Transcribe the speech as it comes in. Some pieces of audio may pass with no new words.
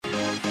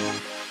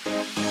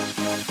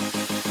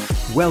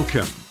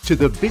Welcome to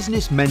the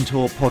Business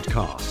Mentor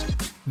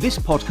Podcast. This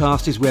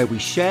podcast is where we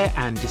share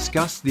and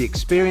discuss the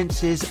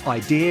experiences,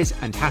 ideas,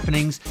 and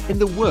happenings in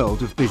the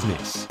world of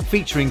business,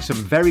 featuring some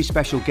very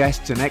special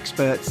guests and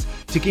experts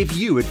to give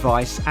you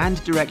advice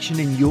and direction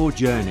in your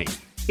journey.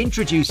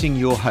 Introducing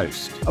your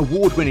host,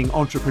 award-winning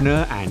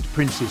entrepreneur and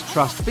Prince's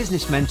Trust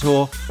business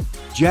mentor,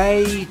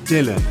 Jay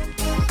Dillon.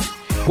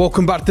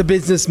 Welcome back to the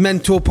Business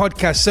Mentor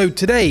Podcast. So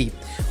today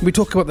we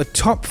talk about the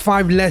top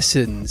 5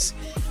 lessons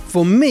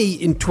for me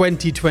in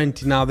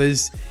 2020. Now,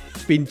 there's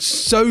been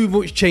so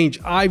much change.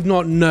 I've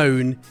not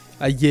known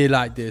a year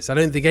like this. I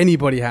don't think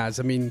anybody has.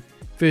 I mean,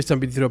 first time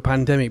been through a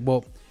pandemic,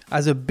 but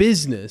as a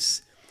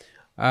business,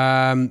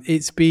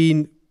 it's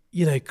been,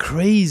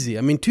 crazy.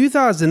 I mean,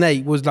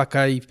 2008 was, like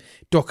I've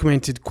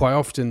documented quite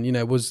often,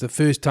 was the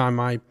first time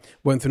I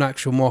went through an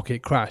actual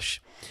market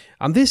crash.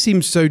 And this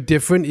seems so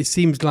different. It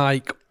seems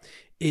like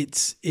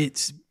it's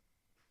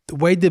the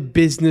way the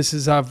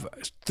businesses have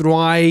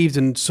thrived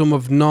and some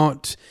have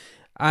not.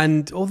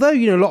 And although,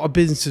 a lot of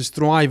businesses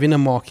thrive in a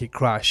market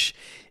crash,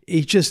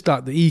 it's just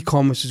like the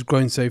e-commerce has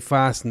grown so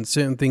fast and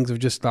certain things have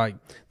just like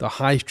the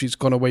high street's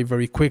gone away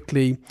very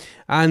quickly.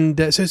 And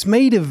so it's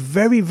made a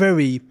very,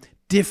 very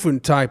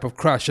different type of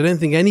crash. I don't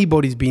think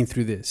anybody's been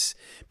through this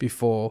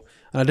before.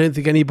 And I don't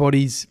think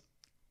anybody's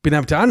been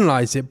able to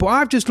analyze it, but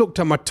I've just looked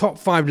at my top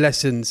 5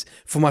 lessons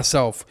for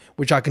myself,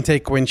 which I can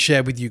take away and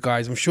share with you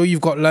guys. I'm sure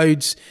you've got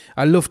loads.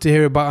 I'd love to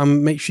hear about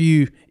them. Make sure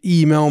you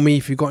email me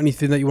if you've got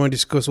anything that you want to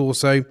discuss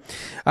also.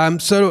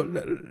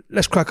 So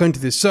let's crack into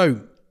this.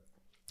 So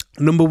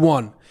number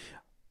 1,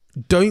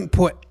 don't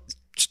put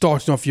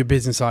starting off your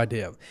business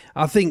idea.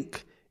 I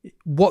think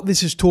what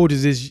this has taught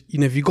us is,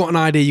 if you've got an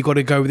idea, you've got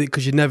to go with it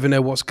because you never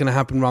know what's going to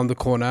happen around the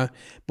corner.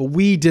 But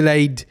we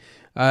delayed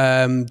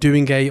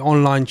doing a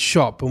online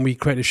shop, and we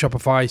created a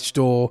Shopify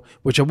store,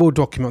 which I will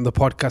document on the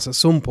podcast at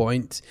some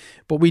point,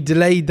 but we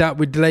delayed that.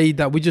 We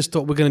just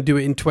thought we're going to do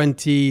it in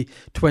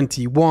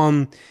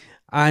 2021,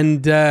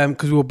 and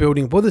because we were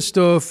building up other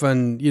stuff,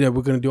 and we're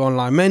going to do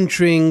online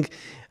mentoring,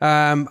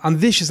 and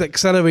this just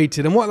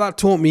accelerated. And what that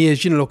taught me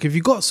is, look, if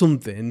you got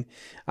something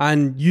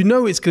and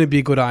it's going to be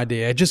a good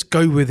idea, just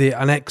go with it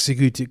and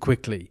execute it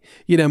quickly.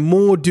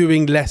 More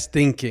doing, less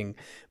thinking.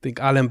 I think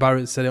Alan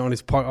Barrett said it on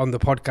the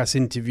podcast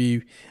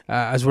interview,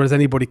 as well as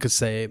anybody could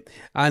say it.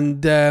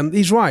 And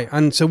he's right.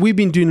 And so we've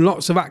been doing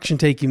lots of action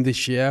taking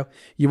this year.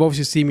 You've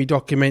obviously seen me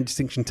document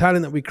Distinction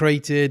Talent that we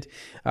created,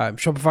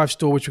 Shopify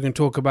store, which we're going to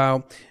talk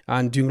about,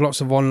 and doing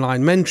lots of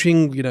online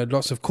mentoring,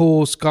 lots of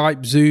calls,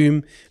 Skype,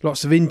 Zoom,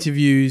 lots of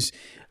interviews.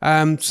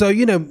 So,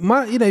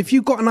 if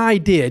you've got an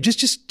idea,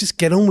 just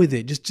get on with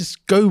it.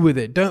 Just go with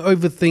it. Don't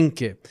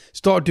overthink it.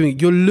 Start doing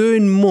it. You'll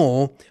learn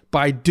more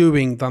by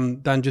doing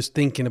than just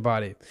thinking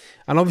about it.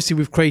 And obviously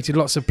we've created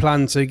lots of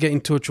plans. So get in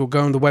touch or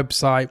go on the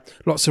website,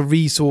 lots of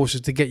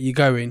resources to get you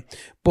going.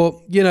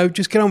 But,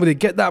 just get on with it.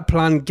 Get that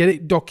plan, get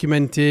it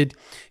documented,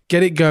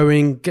 get it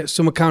going, get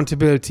some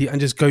accountability and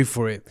just go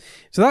for it.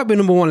 So that'd be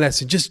number 1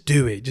 lesson. Just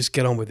do it. Just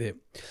get on with it.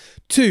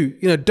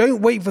 2,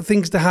 don't wait for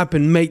things to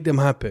happen. Make them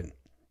happen.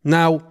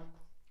 Now,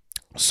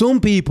 some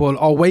people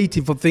are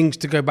waiting for things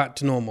to go back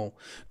to normal,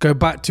 go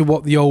back to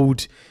what the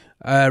old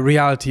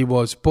reality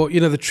was. But,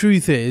 the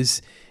truth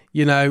is,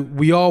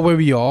 we are where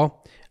we are,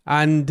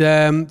 and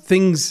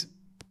things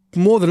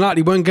more than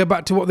likely won't go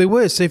back to what they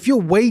were. So if you're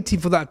waiting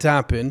for that to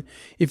happen,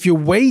 if you're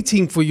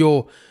waiting for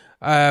your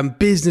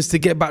business to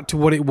get back to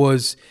what it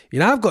was,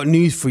 I've got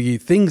news for you.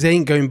 Things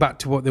ain't going back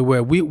to what they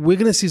were. We're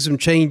going to see some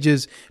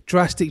changes,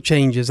 drastic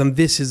changes, and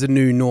this is the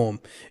new norm.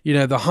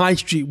 The high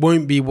street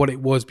won't be what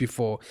it was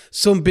before.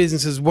 Some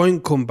businesses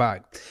won't come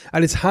back,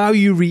 and it's how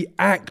you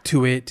react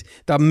to it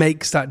that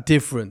makes that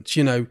difference.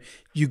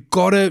 You've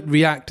got to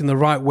react in the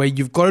right way.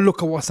 You've got to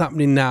look at what's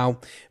happening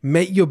now,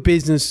 make your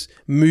business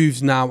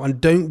moves now,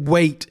 and don't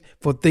wait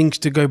for things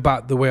to go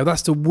back the way.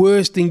 That's the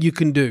worst thing you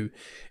can do,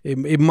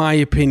 in my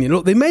opinion.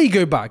 Look, they may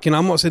go back,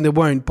 I'm not saying they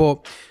won't,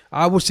 but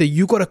I would say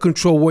you got to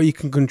control what you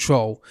can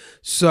control.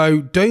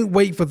 So don't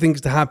wait for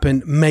things to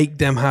happen, make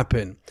them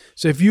happen.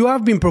 So if you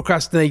have been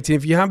procrastinating,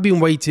 if you have been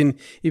waiting,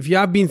 if you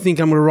have been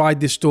thinking, I'm going to ride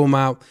this storm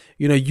out,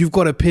 you've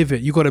got to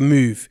pivot, you've got to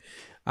move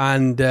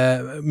and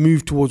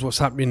move towards what's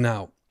happening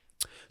now.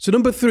 So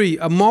number 3,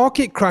 a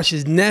market crash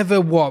is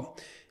never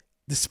what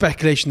the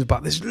speculation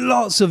about. There's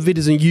lots of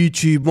videos on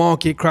YouTube,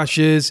 market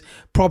crashes,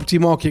 property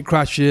market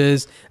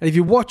crashes. And if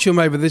you watch them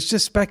over, there's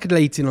just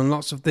speculating on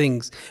lots of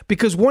things.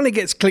 Because one, it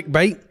gets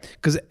clickbait,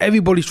 because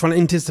everybody's trying to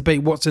anticipate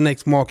what's the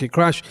next market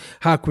crash.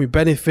 How can we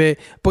benefit?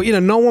 But,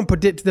 no one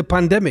predicted the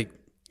pandemic.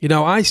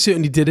 I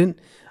certainly didn't.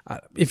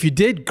 If you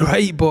did,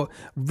 great, but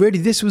really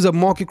this was a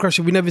market crash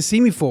that we've never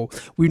seen before.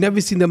 We've never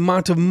seen the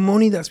amount of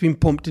money that's been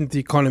pumped into the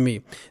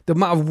economy, the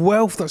amount of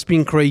wealth that's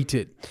been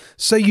created.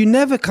 So you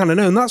never kind of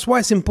know, and that's why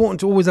it's important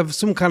to always have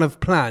some kind of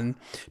plan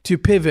to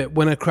pivot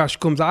when a crash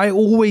comes. I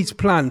always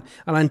plan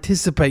and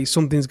anticipate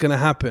something's going to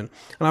happen.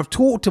 And I've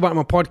talked about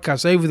my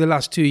podcast over the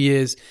last 2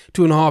 years,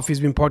 2.5 years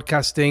been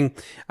podcasting,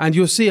 and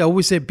you'll see I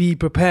always say be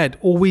prepared,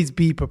 always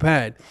be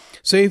prepared.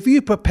 So if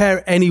you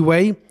prepare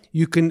anyway,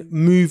 you can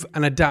move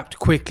and adapt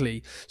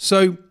quickly.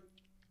 So,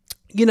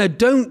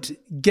 don't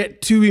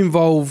get too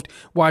involved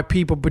while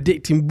people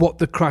predicting what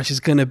the crash is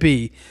going to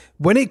be.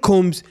 When it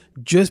comes,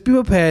 just be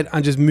prepared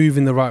and just move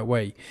in the right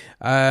way.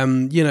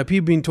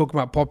 People been talking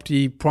about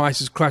property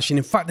prices crashing.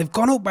 In fact, they've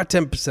gone up by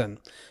 10%.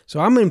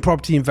 So I'm a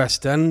property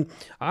investor, and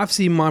I've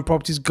seen my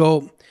properties go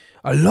up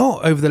a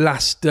lot over the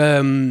last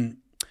 9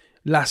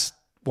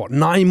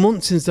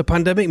 months since the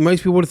pandemic.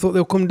 Most people would have thought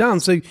they'll come down.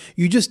 So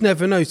you just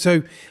never know.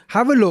 So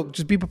have a look,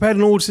 just be prepared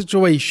in all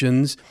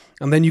situations,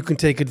 and then you can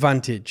take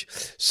advantage.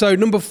 So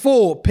number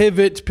 4,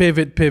 pivot.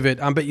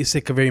 I bet you're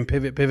sick of hearing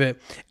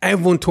pivot.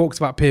 Everyone talks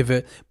about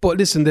pivot, but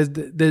listen,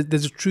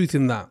 there's a truth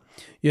in that.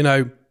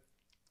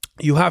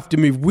 You have to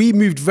move. We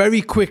moved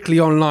very quickly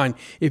online.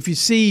 If you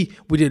see,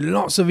 we did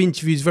lots of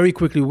interviews very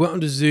quickly. We went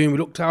onto Zoom. We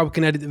looked at how we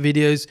can edit the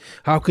videos,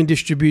 how we can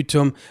distribute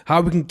them,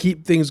 how we can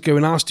keep things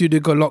going. Our studio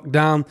got locked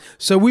down.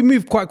 So we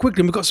moved quite quickly.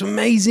 And we got some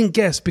amazing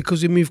guests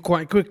because we moved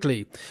quite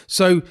quickly.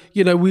 So,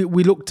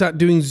 we looked at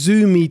doing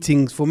Zoom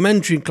meetings for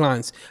mentoring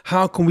clients.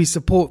 How can we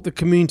support the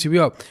community we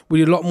are? We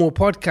did a lot more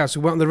podcasts.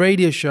 We went on the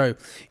radio show.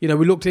 We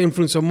looked at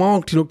influencer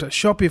marketing, looked at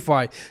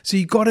Shopify. So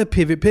you got to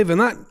pivot.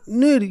 And that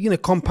nearly,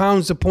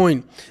 compounds the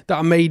point that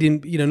I made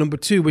in number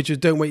 2, which is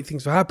don't wait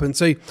things to happen.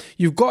 So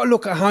you've got to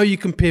look at how you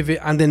can pivot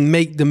and then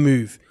make the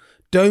move.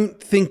 Don't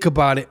think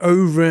about it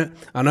over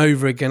and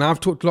over again.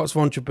 I've talked to lots of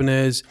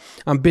entrepreneurs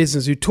and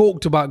business who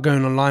talked about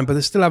going online, but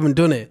they still haven't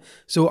done it.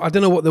 So I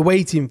don't know what they're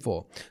waiting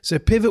for. So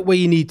pivot where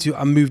you need to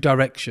and move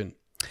direction.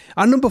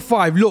 And number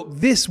 5, look,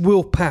 this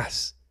will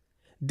pass.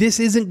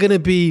 This isn't going to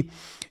be,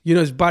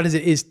 as bad as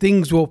it is.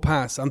 Things will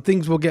pass and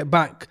things will get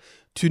back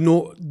to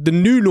the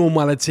new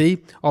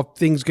normality of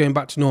things going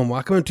back to normal.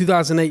 I come in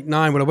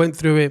 2008-9 when I went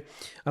through it,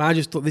 and I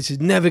just thought this is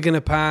never going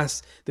to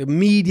pass. The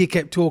media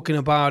kept talking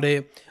about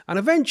it, and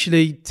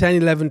eventually 10,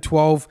 11,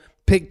 12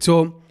 picked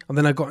up, and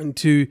then I got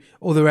into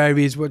other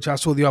areas which I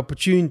saw the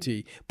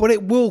opportunity. But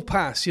it will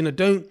pass.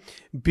 Don't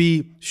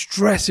be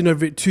stressing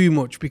over it too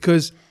much,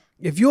 because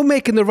if you're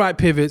making the right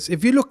pivots,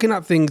 if you're looking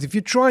at things, if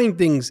you're trying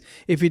things,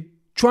 if you're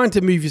trying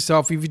to move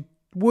yourself, if you're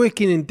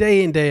working in,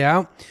 day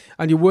out,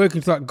 and you're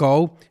working to that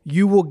goal,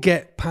 you will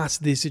get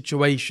past this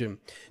situation.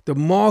 The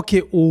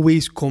market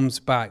always comes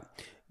back.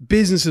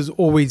 Businesses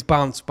always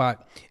bounce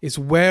back. It's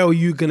where are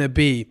you going to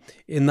be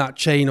in that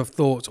chain of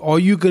thoughts? Are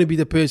you going to be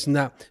the person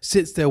that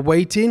sits there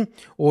waiting,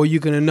 or are you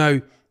going to know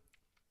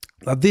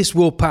that this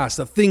will pass,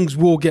 that things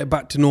will get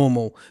back to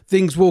normal,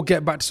 things will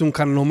get back to some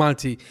kind of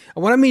normality?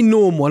 And when I mean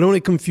normal, I don't want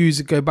to confuse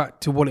it, go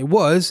back to what it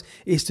was.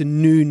 It's the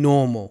new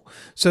normal.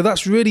 So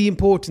that's really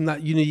important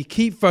that, you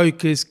keep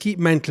focused, keep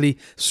mentally,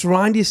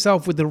 surround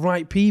yourself with the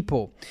right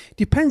people.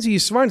 Depends who you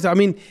surround yourself. I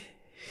mean,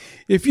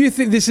 if you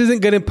think this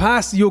isn't going to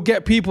pass, you'll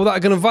get people that are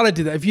going to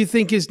validate that. If you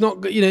think it's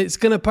not, it's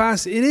going to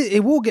pass,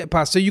 it will get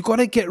past. So you've got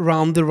to get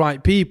around the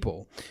right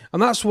people.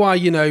 And that's why,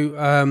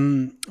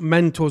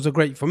 mentors are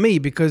great for me,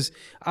 because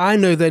I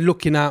know they're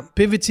looking at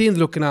pivoting,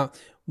 looking at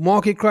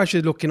market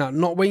crashes, looking at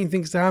not waiting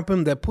things to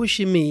happen. They're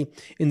pushing me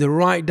in the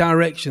right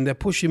direction. They're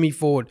pushing me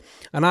forward.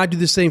 And I do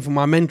the same for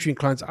my mentoring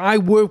clients. I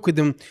work with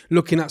them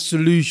looking at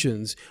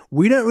solutions.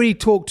 We don't really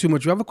talk too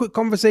much. We have a quick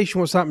conversation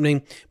what's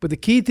happening. But the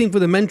key thing for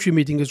the mentoring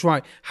meeting is,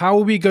 right, how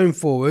are we going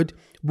forward?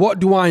 What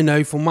do I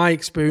know from my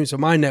experience or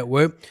my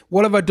network?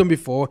 What have I done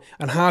before?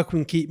 And how can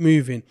we keep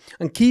moving?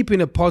 And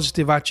keeping a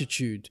positive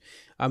attitude.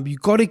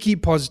 You've got to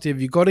keep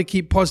positive. You've got to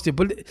keep positive.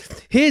 But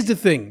here's the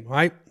thing,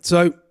 right?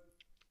 So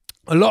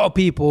a lot of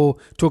people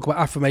talk about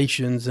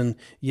affirmations and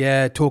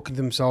talking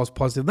to themselves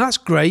positive. That's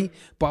great,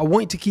 but I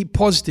want you to keep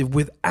positive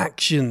with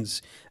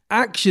actions.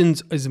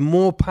 Actions is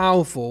more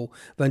powerful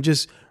than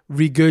just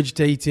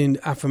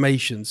regurgitating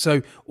affirmations.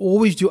 So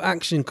always do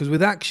action, because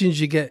with actions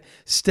you get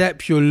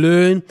steps, you'll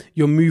learn,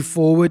 you'll move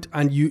forward,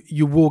 and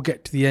you will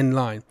get to the end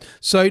line.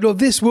 So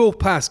this will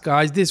pass,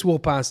 guys. This will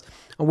pass.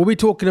 And we'll be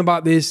talking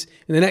about this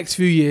in the next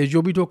few years.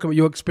 You'll be talking about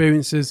your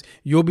experiences.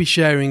 You'll be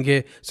sharing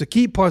it. So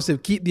keep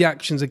positive, keep the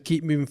actions, and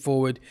keep moving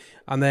forward.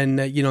 And then,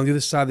 on the other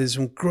side, there's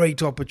some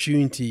great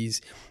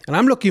opportunities. And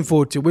I'm looking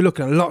forward to it. We're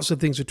looking at lots of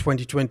things for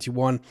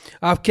 2021.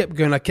 I've kept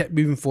going. I kept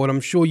moving forward.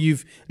 I'm sure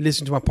you've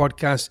listened to my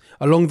podcast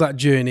along that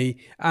journey.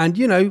 And,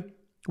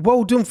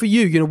 well done for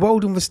you. Well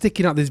done for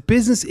sticking out. This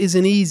business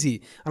isn't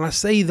easy. And I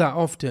say that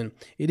often.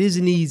 It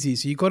isn't easy.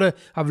 So you've got to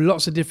have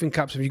lots of different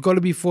caps. You've got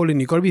to be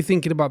falling. You've got to be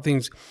thinking about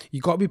things.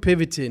 You've got to be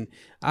pivoting.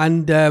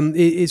 And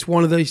it's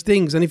one of those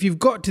things. And if you've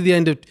got to the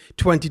end of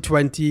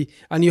 2020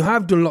 and you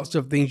have done lots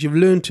of things, you've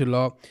learned a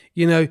lot,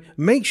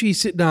 make sure you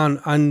sit down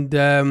and,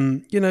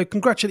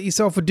 congratulate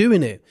yourself for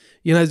doing it.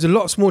 There's a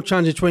lot more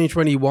challenge in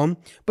 2021.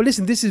 But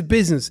listen, this is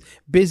business.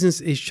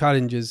 Business is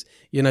challenges.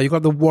 You've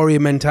got the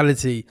warrior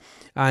mentality.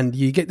 And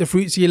you get the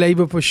fruits of your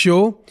labor for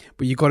sure,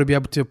 but you've got to be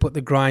able to put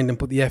the grind and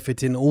put the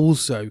effort in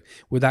also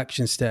with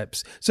action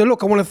steps. So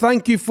look, I want to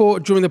thank you for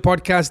joining the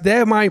podcast.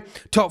 They're my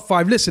top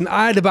 5. Listen,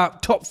 I had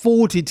about top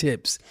 40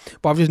 tips,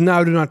 but I've just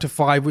narrowed it down to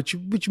 5,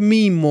 which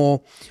mean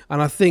more, and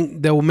I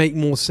think they will make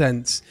more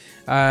sense.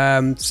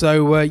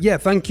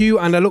 Thank you.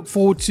 And I look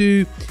forward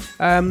to seeing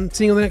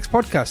you on the next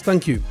podcast.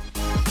 Thank you.